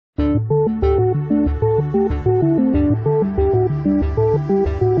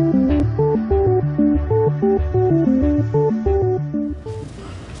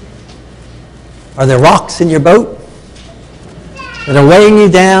Are there rocks in your boat that are weighing you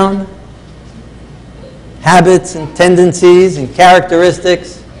down? Habits and tendencies and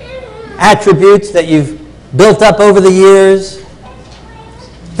characteristics, attributes that you've built up over the years,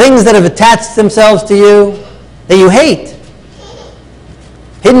 things that have attached themselves to you that you hate,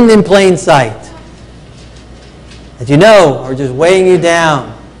 hidden in plain sight, that you know are just weighing you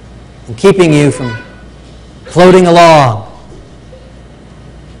down and keeping you from floating along.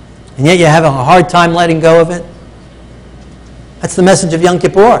 And yet you're having a hard time letting go of it. That's the message of Yom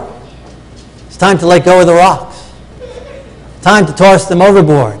Kippur. It's time to let go of the rocks. It's time to toss them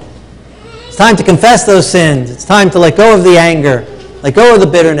overboard. It's time to confess those sins. It's time to let go of the anger, let go of the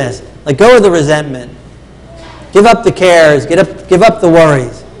bitterness, let go of the resentment. Give up the cares, give up the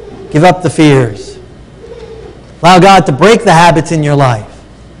worries, give up the fears. Allow God to break the habits in your life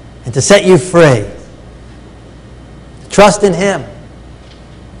and to set you free. Trust in Him.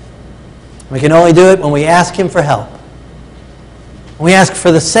 We can only do it when we ask Him for help. When we ask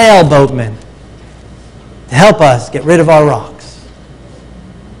for the sailboatman to help us get rid of our rocks.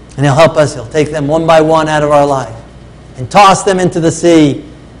 And He'll help us. He'll take them one by one out of our life and toss them into the sea,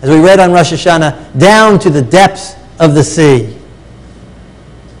 as we read on Rosh Hashanah, down to the depths of the sea.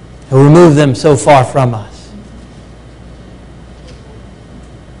 He'll remove them so far from us.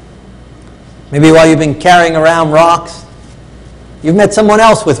 Maybe while you've been carrying around rocks, you've met someone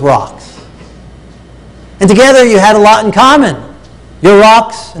else with rocks. And together you had a lot in common. Your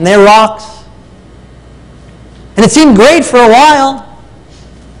rocks and their rocks. And it seemed great for a while.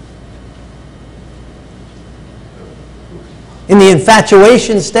 In the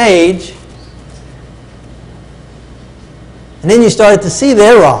infatuation stage. And then you started to see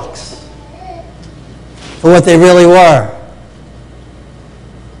their rocks for what they really were.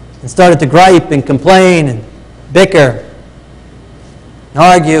 And started to gripe and complain and bicker and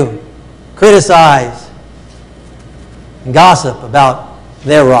argue, criticize, and gossip about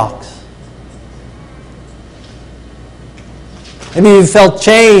their rocks. Maybe you felt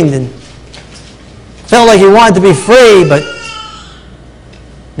chained and felt like you wanted to be free, but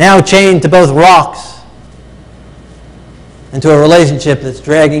now chained to both rocks and to a relationship that's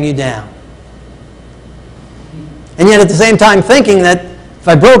dragging you down. And yet at the same time thinking that if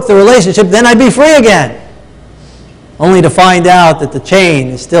I broke the relationship, then I'd be free again. Only to find out that the chain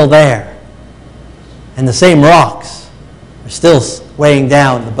is still there and the same rocks are still weighing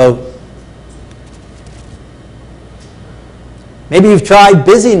down the boat. Maybe you've tried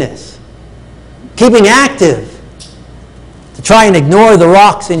busyness, keeping active, to try and ignore the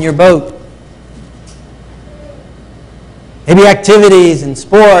rocks in your boat. Maybe activities and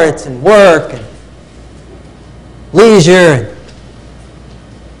sports and work and leisure and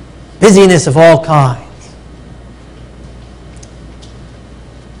busyness of all kinds.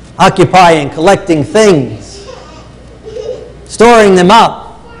 Occupying, collecting things, storing them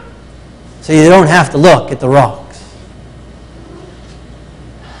up so you don't have to look at the rocks.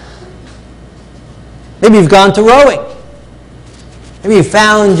 Maybe you've gone to rowing. Maybe you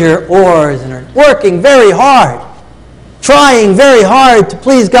found your oars and are working very hard, trying very hard to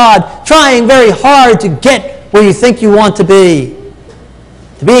please God, trying very hard to get where you think you want to be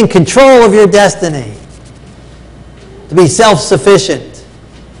in control of your destiny, to be self-sufficient,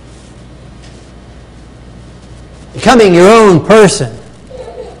 becoming your own person,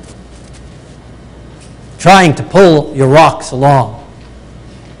 trying to pull your rocks along.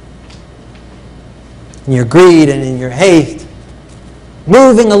 In your greed and in your haste,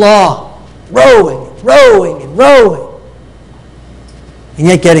 moving along, rowing and rowing and rowing, and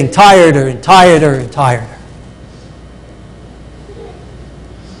yet getting tireder and tireder and tireder.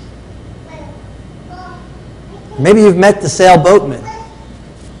 Maybe you've met the sailboatman.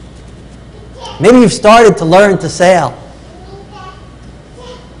 Maybe you've started to learn to sail.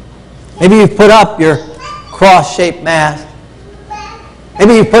 Maybe you've put up your cross-shaped mast.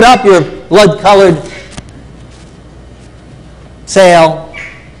 Maybe you've put up your blood-colored sail.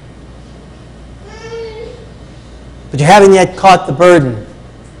 But you haven't yet caught the burden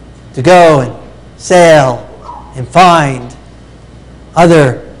to go and sail and find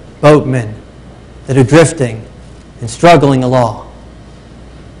other boatmen that are drifting and struggling along.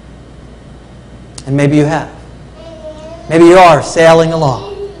 And maybe you have. Maybe you are sailing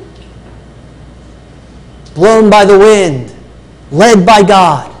along, blown by the wind, led by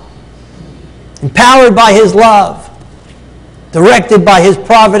God, empowered by His love, directed by His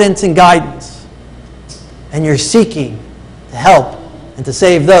providence and guidance. And you're seeking to help and to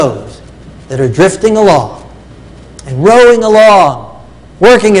save those that are drifting along and rowing along,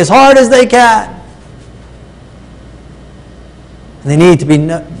 working as hard as they can. And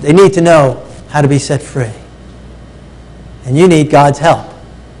they need to know how to be set free. And you need God's help.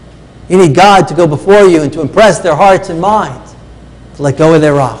 You need God to go before you and to impress their hearts and minds, to let go of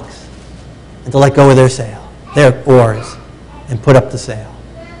their rocks and to let go of their sail, their oars, and put up the sail.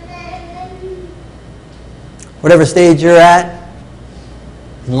 Whatever stage you're at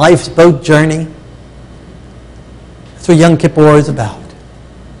in life's boat journey, that's what Yom Kippur is about.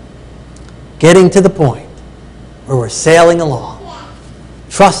 Getting to the point where we're sailing along,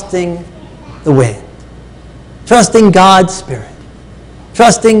 trusting the wind, trusting God's Spirit,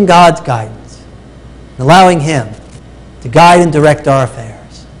 trusting God's guidance, and allowing Him to guide and direct our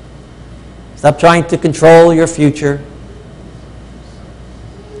affairs. Stop trying to control your future.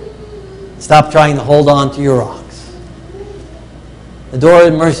 Stop trying to hold on to your rocks. The door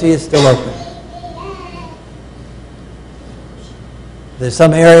of mercy is still open. There's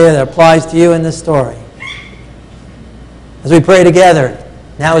some area that applies to you in this story. As we pray together,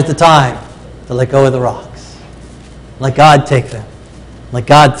 now is the time to let go of the rocks. Let God take them. Let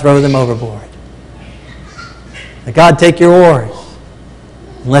God throw them overboard. Let God take your oars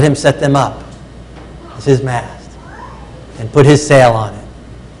and let Him set them up as His mast and put His sail on it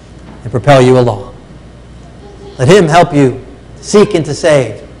and propel you along. Let Him help you to seek and to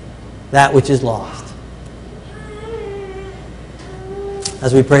save that which is lost.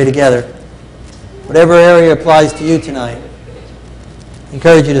 As we pray together, whatever area applies to you tonight, I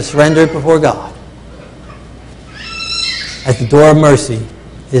encourage you to surrender it before God, as the door of mercy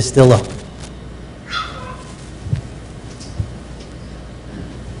is still open.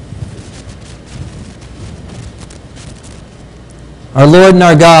 Our Lord and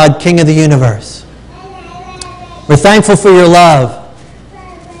our God, King of the universe, we're thankful for your love.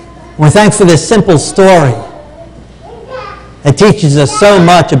 We're thankful for this simple story that teaches us so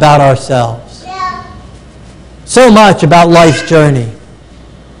much about ourselves, so much about life's journey.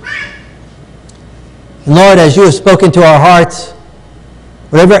 And Lord, as you have spoken to our hearts,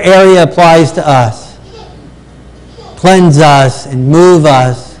 whatever area applies to us, cleanse us and move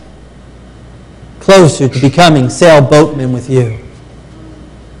us closer to becoming sailboatmen with you.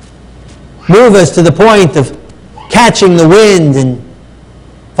 Move us to the point of catching the wind and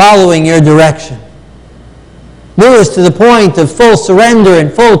following your direction. Move us to the point of full surrender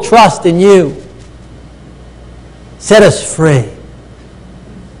and full trust in you. Set us free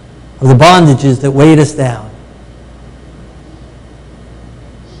of the bondages that weighed us down.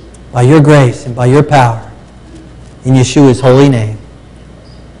 By your grace and by your power, in Yeshua's holy name.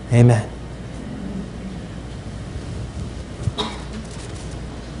 Amen.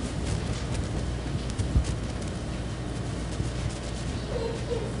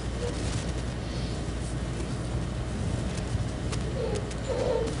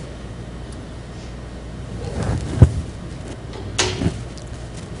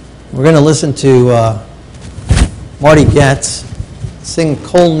 We're going to listen to Marty Getz sing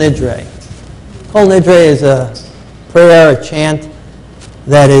Kol Nidre. Kol Nidre is a prayer, a chant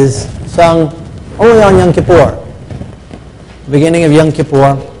that is sung only on Yom Kippur, the beginning of Yom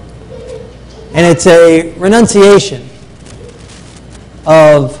Kippur. And it's a renunciation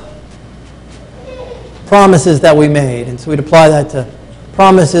of promises that we made. And so we'd apply that to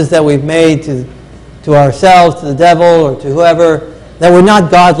promises that we've made to ourselves, to the devil, or to whoever, that were not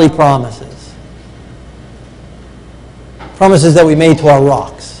godly promises. Promises that we made to our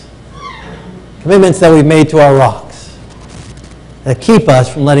rocks. Commitments that we've made to our rocks that keep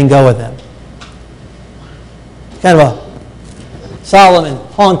us from letting go of them. Kind of a solemn and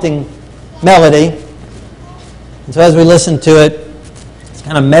haunting melody. And so as we listen to it, let's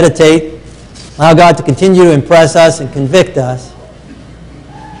kind of meditate, allow God to continue to impress us and convict us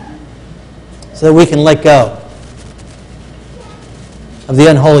so that we can let go of the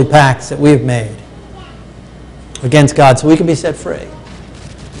unholy pacts that we have made against God, so we can be set free,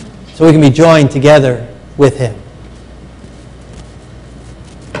 so we can be joined together with Him.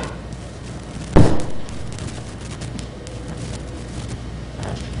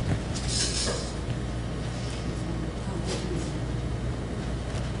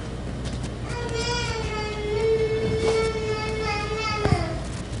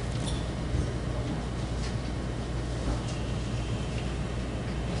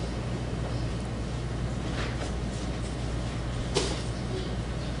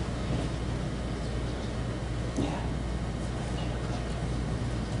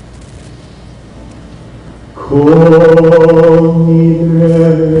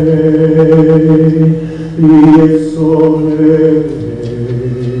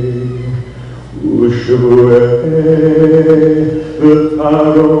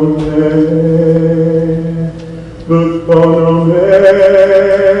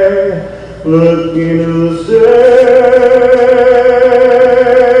 L'Elohim say,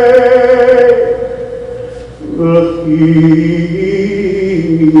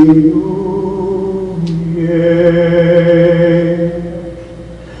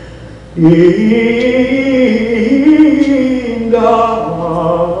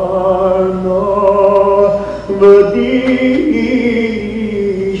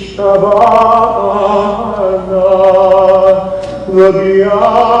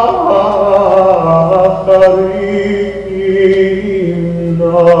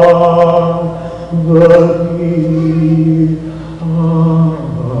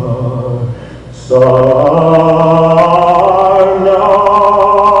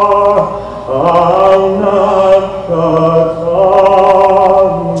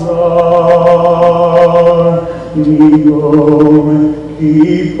 Yom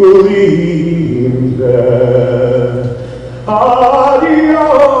Kippur Isaiah,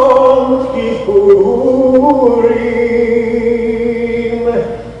 Yom Kippurim,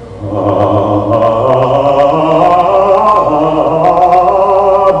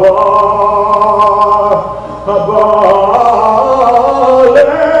 Haba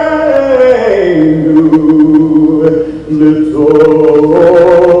Aleinu L'Tova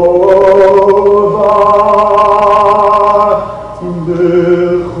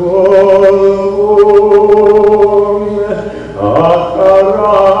B'chol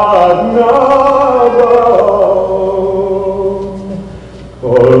Akarat Nabon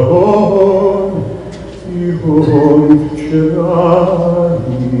Kol Hon Yihon Shraim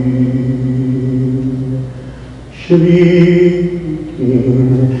Shrikim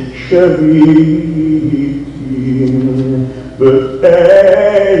Shavitim B'Elin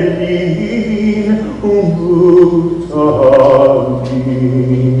U'Mutavim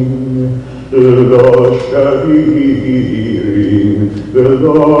Lo Shavirim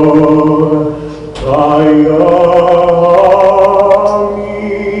V'lo Hayamim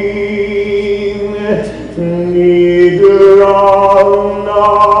Nidrana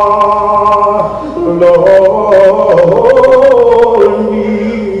Lo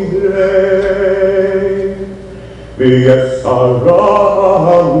Nidre V'yesarana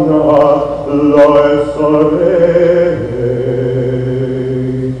Lo Esarei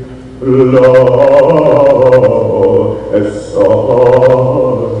Lo Esarei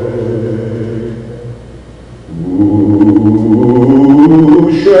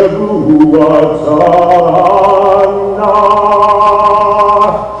Shavuatana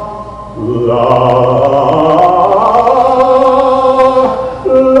La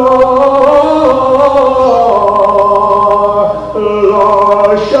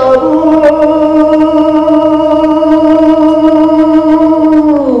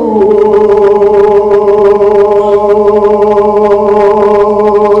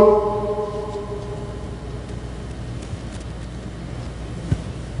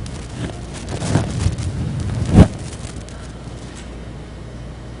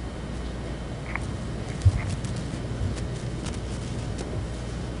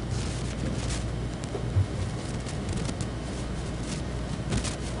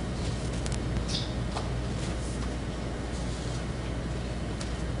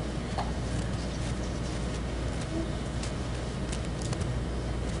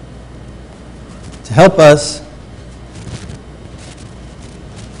to help us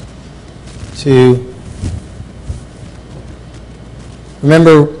to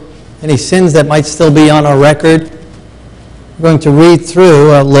remember any sins that might still be on our record. We're going to read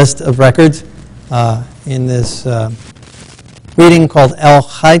through a list of records in this reading called El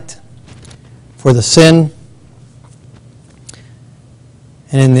Chait, for the sin.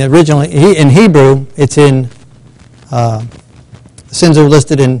 And in the original, in Hebrew, it's in, the sins are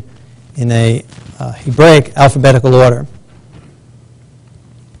listed in a Hebraic alphabetical order.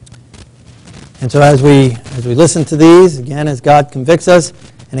 And so as we listen to these, again, as God convicts us,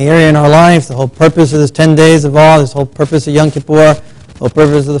 any area in our life, the whole purpose of this 10 days of awe, this whole purpose of Yom Kippur, the whole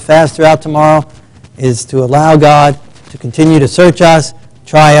purpose of the fast throughout tomorrow, is to allow God to continue to search us,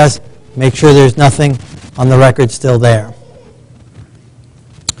 try us, make sure there's nothing on the record still there.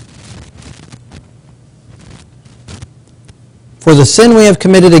 For the sin we have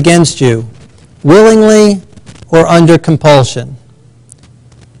committed against you, willingly or under compulsion.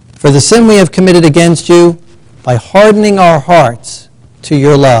 For the sin we have committed against you by hardening our hearts to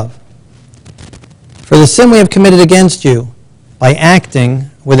your love. For the sin we have committed against you by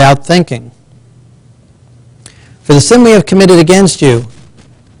acting without thinking. For the sin we have committed against you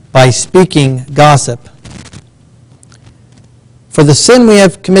by speaking gossip. For the sin we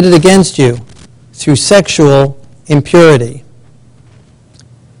have committed against you through sexual impurity.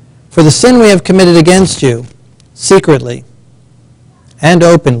 For the sin we have committed against you, secretly and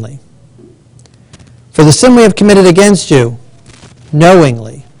openly. For the sin we have committed against you,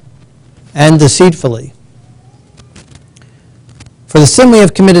 knowingly and deceitfully. For the sin we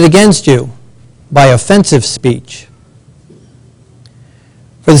have committed against you, by offensive speech.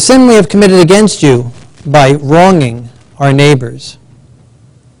 For the sin we have committed against you, by wronging our neighbors.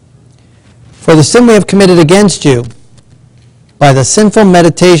 For the sin we have committed against you, by the sinful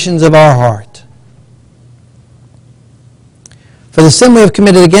meditations of our heart. For the sin we have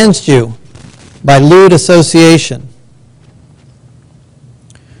committed against you, by lewd association.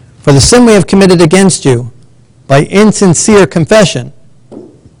 For the sin we have committed against you, by insincere confession.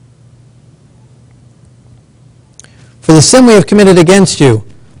 For the sin we have committed against you,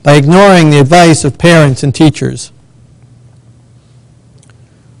 by ignoring the advice of parents and teachers.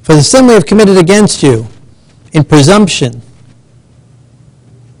 For the sin we have committed against you, in presumption.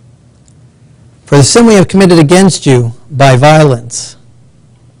 For the sin we have committed against you, by violence.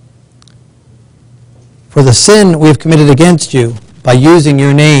 For the sin we have committed against you, by using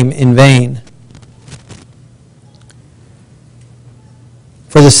your name in vain.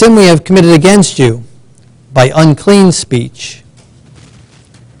 For the sin we have committed against you, by unclean speech.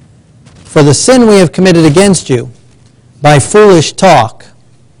 For the sin we have committed against you, by foolish talk.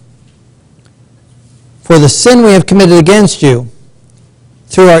 For the sin we have committed against you,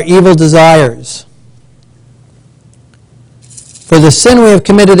 through our evil desires. For the sin we have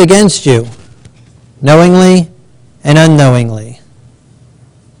committed against you, knowingly and unknowingly.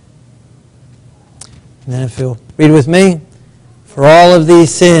 And then if you'll read with me, for all of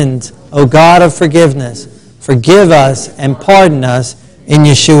these sins, O God of forgiveness, forgive us and pardon us in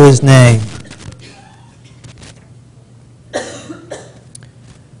Yeshua's name.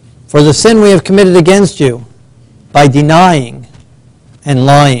 For the sin we have committed against you, by denying and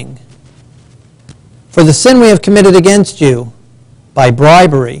lying. For the sin we have committed against you, by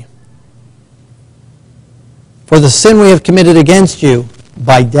bribery. For the sin we have committed against you,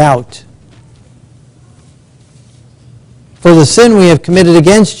 by doubt. For the sin we have committed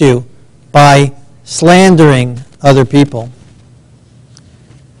against you, by slandering other people.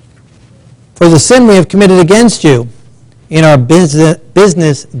 For the sin we have committed against you, in our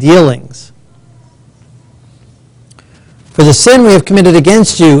business dealings. For the sin we have committed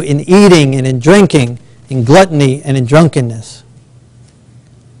against you in eating and in drinking, in gluttony and in drunkenness.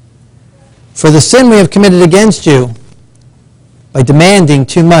 For the sin we have committed against you by demanding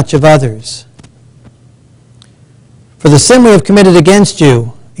too much of others. For the sin we have committed against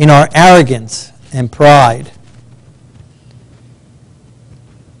you in our arrogance and pride.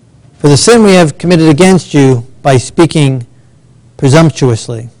 For the sin we have committed against you by speaking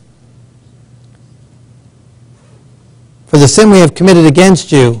presumptuously. For the sin we have committed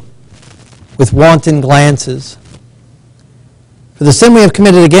against you with wanton glances. For the sin we have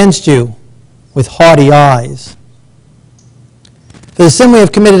committed against you with haughty eyes. For the sin we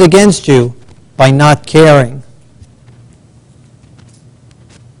have committed against you by not caring.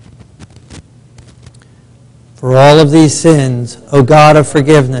 For all of these sins, O God of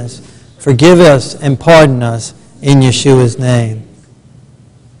forgiveness, forgive us and pardon us in Yeshua's name.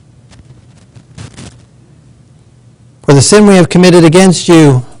 For the sin we have committed against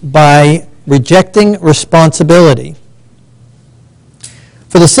you by rejecting responsibility.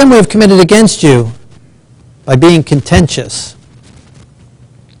 For the sin we have committed against you by being contentious.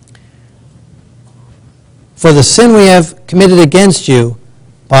 For the sin we have committed against you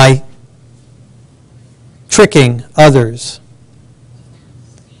by tricking others.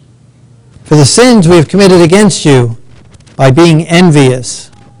 For the sins we have committed against you by being envious.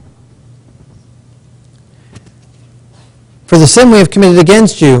 For the sin we have committed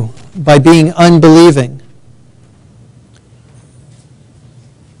against you by being unbelieving.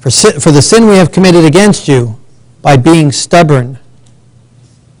 For the sin we have committed against you by being stubborn.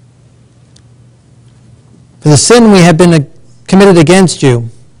 For the sin we have been committed against you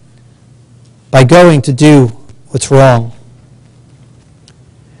by going to do what's wrong.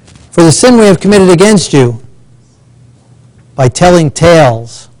 For the sin we have committed against you by telling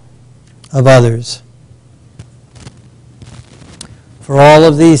tales of others. For all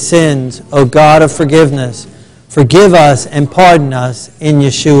of these sins, O God of forgiveness, forgive us and pardon us in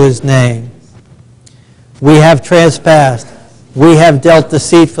Yeshua's name. We have trespassed. We have dealt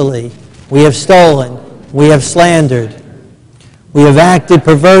deceitfully. We have stolen. We have slandered. We have acted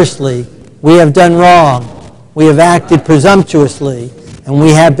perversely. We have done wrong. We have acted presumptuously. And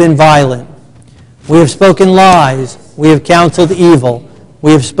we have been violent. We have spoken lies. We have counseled evil.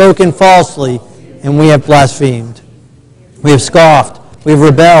 We have spoken falsely. And we have blasphemed. We have scoffed. we have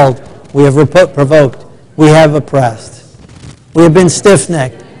rebelled, we have provoked, we have oppressed. We have been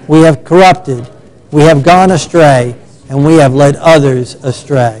stiff-necked, we have corrupted, we have gone astray, and we have led others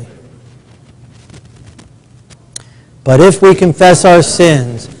astray. But if we confess our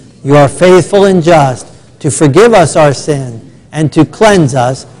sins, you are faithful and just to forgive us our sin and to cleanse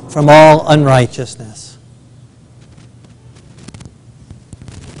us from all unrighteousness.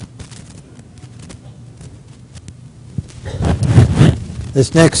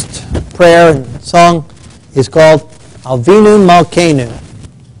 This next prayer and song is called Avinu Malkeinu,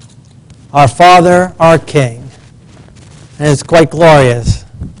 our Father, our King. And it's quite glorious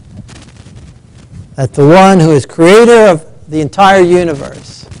that the one who is creator of the entire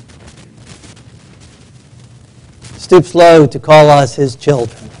universe stoops low to call us his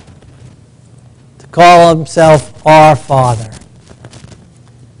children, to call himself our Father.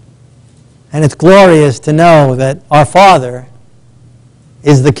 And it's glorious to know that our Father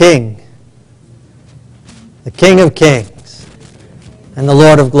is the King of Kings, and the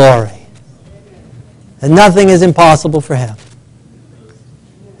Lord of Glory. And nothing is impossible for him.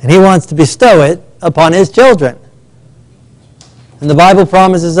 And he wants to bestow it upon his children. And the Bible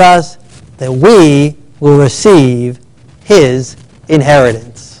promises us that we will receive his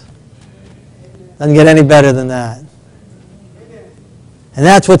inheritance. Doesn't get any better than that. And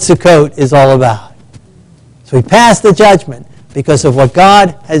that's what Sukkot is all about. So we pass the judgment because of what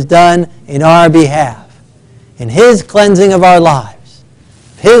God has done in our behalf, in his cleansing of our lives,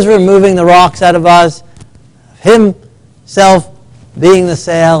 his removing the rocks out of us, of himself being the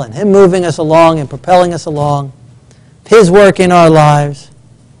sail, and him moving us along and propelling us along, his work in our lives,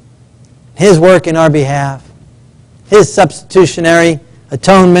 his work in our behalf, his substitutionary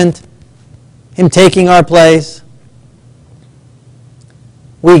atonement, him taking our place.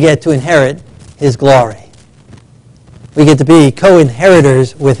 We get to inherit his glory. We get to be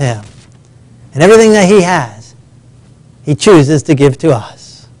co-inheritors with him. And everything that he has, he chooses to give to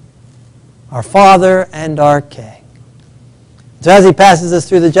us. Our Father and our King. So as he passes us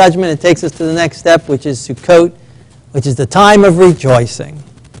through the judgment, it takes us to the next step, which is Sukkot, which is the time of rejoicing.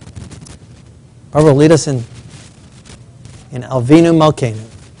 Barbara will lead us in Avinu Malkeinu.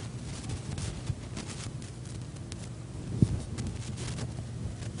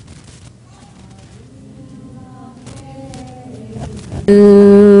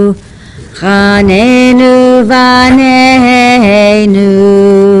 Chanenu vaneinu,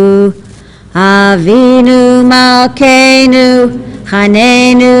 Avinu Malkeinu,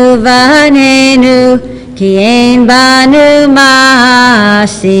 Chanenu vaneinu, ki ein banu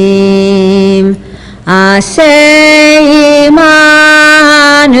maasim, aseh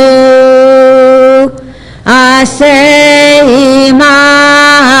imanu, aseh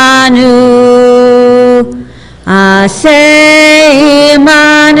imanu, aseh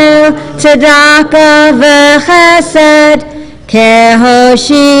imanu, tzedakah v'chesed, kehoshienu.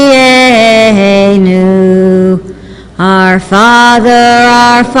 Our Father,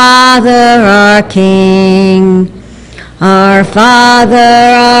 our King. Our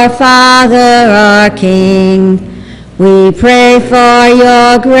Father, our King. We pray for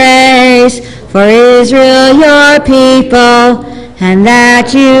your grace, for Israel, your people, and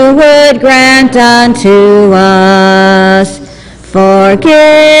that you would grant unto us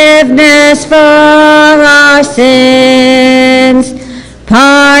forgiveness for our sins,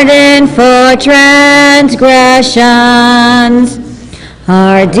 pardon for transgressions.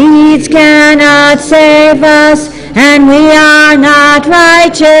 Our deeds cannot save us, and we are not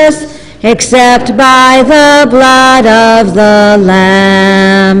righteous except by the blood of the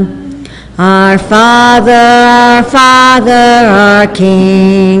Lamb. Our Father, our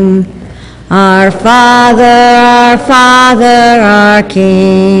King. Our Father, our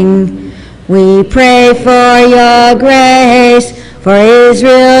King. We pray for your grace, for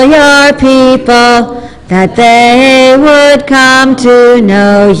Israel, your people, that they would come to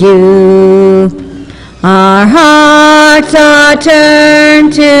know you. Our hearts are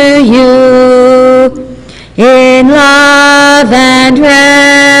turned to you in love and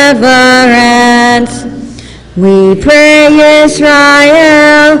reverence. We pray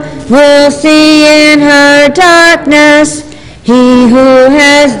Israel will see in her darkness he who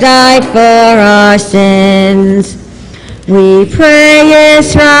has died for our sins. We pray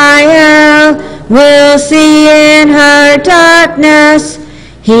Israel will see in her darkness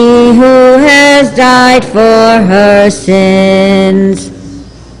he who has died for her sins.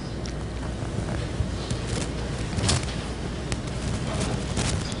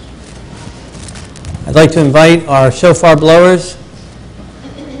 I'd like to invite our shofar blowers.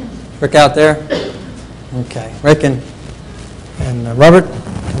 Rick out there? Okay. Rick and And Robert,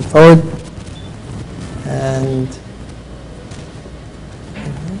 come forward. And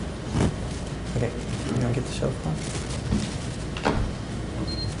okay, you want to get the shofar?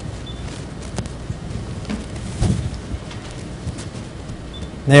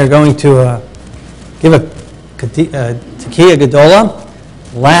 They are going to give a Tekiah Gedola,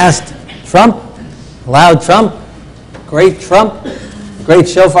 last trump, loud trump, great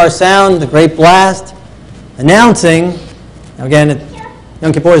shofar sound, the great blast, announcing. Now again,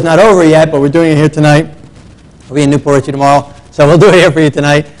 Yom Kippur is not over yet, but we're doing it here tonight. We'll be in Newport Richie tomorrow, so we'll do it here for you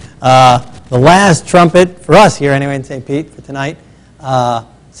tonight. The last trumpet, for us here anyway in St. Pete for tonight,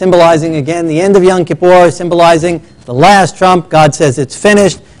 symbolizing again the end of Yom Kippur, symbolizing the last trump. God says it's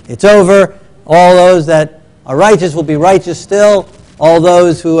finished, it's over. All those that are righteous will be righteous still. All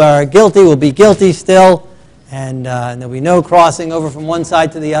those who are guilty will be guilty still. And there'll be no crossing over from one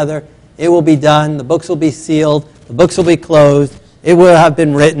side to the other. It will be done. The books will be sealed. The books will be closed. It will have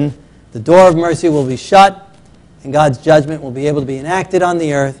been written. The door of mercy will be shut. And God's judgment will be able to be enacted on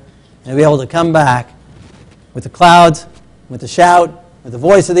the earth. And he'll be able to come back with the clouds, with the shout, with the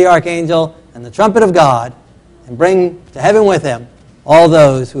voice of the archangel, and the trumpet of God, and bring to heaven with him all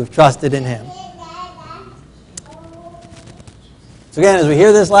those who have trusted in him. So again, as we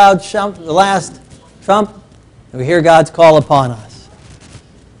hear this loud trump, the last trump, we hear God's call upon us.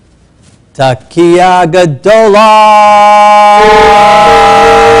 Tekiah Gedolah!